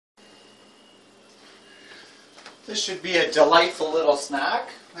This should be a delightful little snack.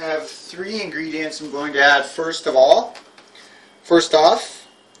 I have 3 ingredients I'm going to add first off,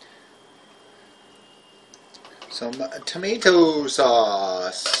 some tomato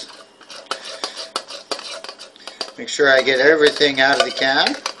sauce. Make sure I get everything out of the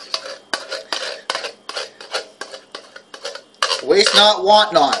can. Waste not,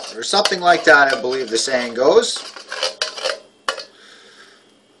 want not, or something like that, I believe the saying goes.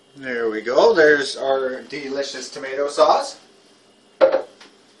 There we go. There's our delicious tomato sauce. And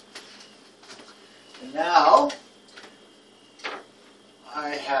now I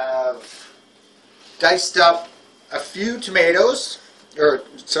have diced up a few tomatoes, or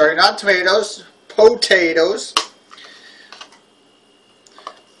sorry, not tomatoes, potatoes.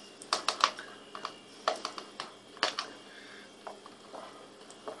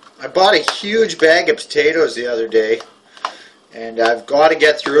 I bought a huge bag of potatoes the other day, and I've got to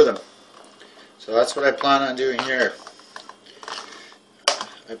get through them. So that's what I plan on doing here.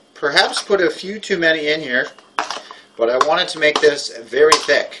 I perhaps put a few too many in here, but I wanted to make this very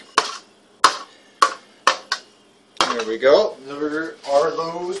thick. There we go. There are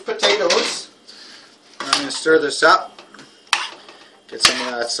those potatoes. I'm going to stir this up. Get some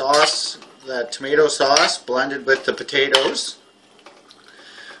of that sauce, that tomato sauce, blended with the potatoes.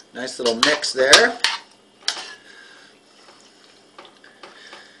 Nice little mix there.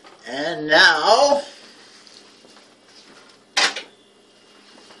 And now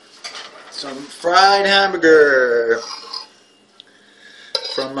some fried hamburger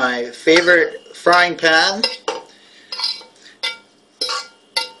from my favorite frying pan.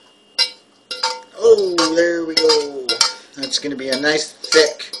 Oh, there we go. That's going to be a nice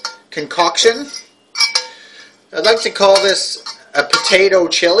thick concoction. I'd like to call this a potato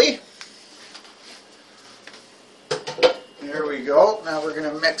chili. There we go. Now we're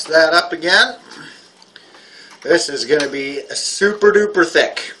going to mix that up again. This is going to be super duper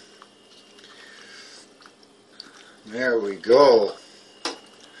thick. There we go.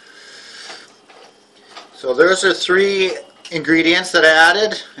 So those are 3 ingredients that I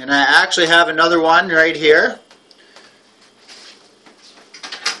added, and I actually have another one right here.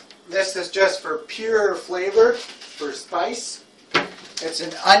 This is just for pure flavor, for spice. It's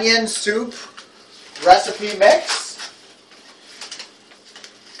an onion soup recipe mix.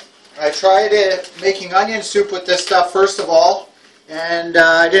 I tried making onion soup with this stuff first of all, and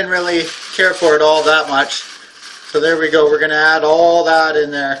I didn't really care for it all that much. So there we go. We're going to add all that in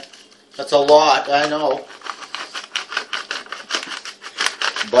there. That's a lot, I know.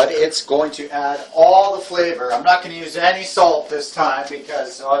 But it's going to add all the flavor. I'm not going to use any salt this time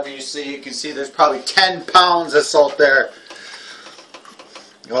because obviously you can see there's probably 10 pounds of salt there.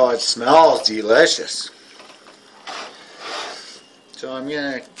 Oh, it smells delicious. So I'm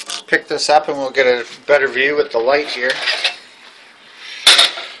going to pick this up and we'll get a better view with the light here.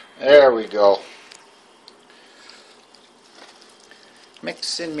 There we go.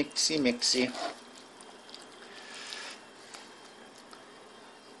 Mixy, mixy, mixy.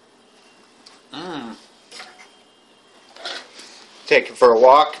 Take it for a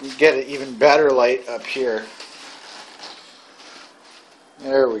walk and get an even better light up here.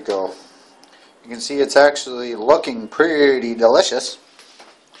 There we go. You can see it's actually looking pretty delicious.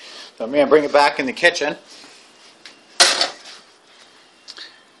 So I'm going to bring it back in the kitchen.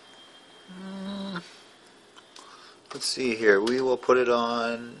 Let's see here. We will put it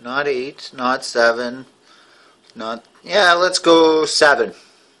on not 8, not 7, not... Yeah, let's go 7.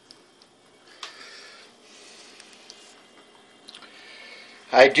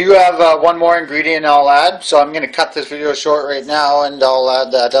 I do have one more ingredient I'll add, so I'm going to cut this video short right now and I'll add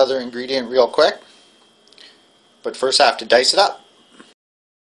that other ingredient real quick. But first I have to dice it up.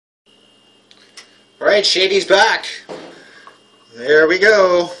 Alright, Shady's back. There we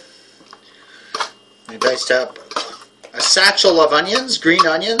go. I diced up a satchel of onions, green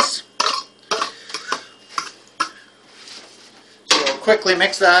onions. So I'll quickly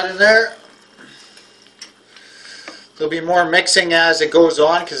mix that in there. There'll be more mixing as it goes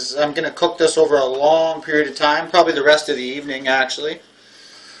on because I'm going to cook this over a long period of time, probably the rest of the evening actually.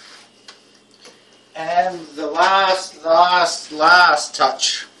 And the last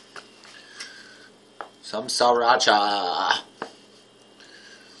touch, some sriracha.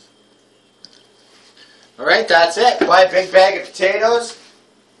 Alright, that's it. Buy a big bag of potatoes,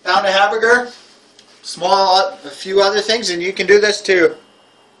 pound of hamburger, a few other things, and you can do this too.